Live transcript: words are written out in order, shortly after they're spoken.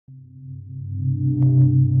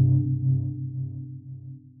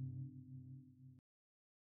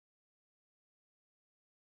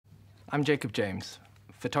I'm Jacob James,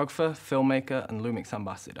 photographer, filmmaker, and LUMIX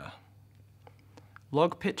Ambassador.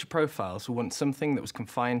 Log picture profiles were once something that was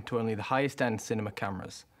confined to only the highest-end cinema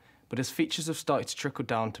cameras, but as features have started to trickle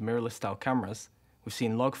down to mirrorless-style cameras, we've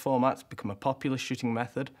seen log formats become a popular shooting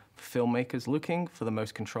method for filmmakers looking for the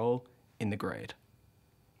most control in the grade.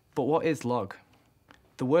 But what is log?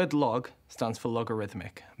 The word log stands for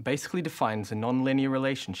logarithmic, and basically defines a non-linear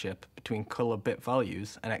relationship between color bit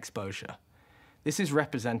values and exposure. This is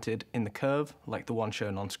represented in the curve like the one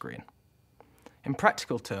shown on screen. In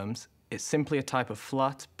practical terms, it's simply a type of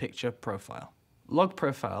flat picture profile. Log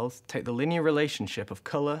profiles take the linear relationship of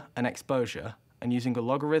color and exposure and, using a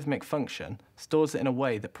logarithmic function, stores it in a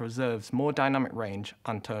way that preserves more dynamic range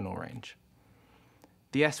and tonal range.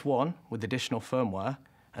 The S1 with additional firmware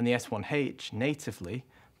and the S1H natively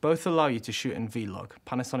both allow you to shoot in V-Log,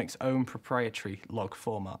 Panasonic's own proprietary log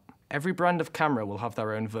format. Every brand of camera will have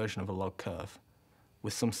their own version of a log curve,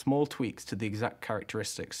 with some small tweaks to the exact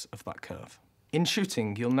characteristics of that curve. In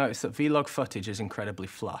shooting, you'll notice that V-Log footage is incredibly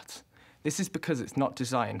flat. This is because it's not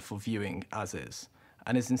designed for viewing as is,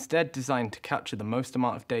 and is instead designed to capture the most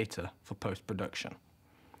amount of data for post-production.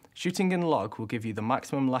 Shooting in log will give you the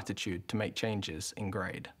maximum latitude to make changes in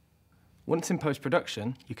grade. Once in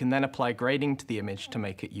post-production, you can then apply grading to the image to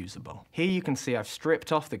make it usable. Here you can see I've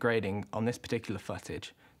stripped off the grading on this particular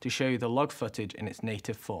footage to show you the log footage in its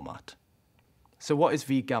native format. So what is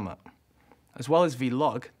V-Gamut? As well as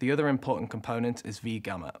V-Log, the other important component is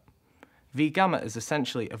V-Gamut. V-Gamut is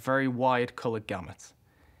essentially a very wide coloured gamut.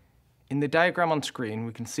 In the diagram on screen,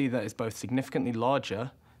 we can see that it's both significantly larger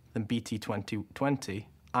than BT2020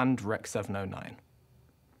 and Rec. 709.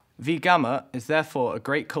 V-Gamut is therefore a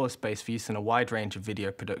great colour space for use in a wide range of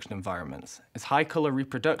video production environments, as high colour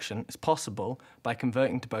reproduction is possible by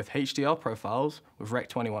converting to both HDR profiles with Rec.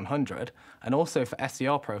 2100 and also for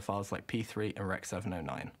SDR profiles like P3 and Rec.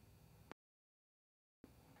 709.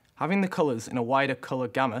 Having the colours in a wider colour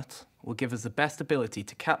gamut will give us the best ability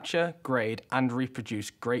to capture, grade and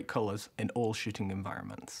reproduce great colours in all shooting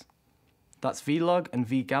environments. That's V-Log and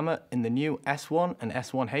V-Gamut in the new S1 and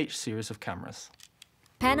S1H series of cameras.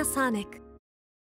 Panasonic.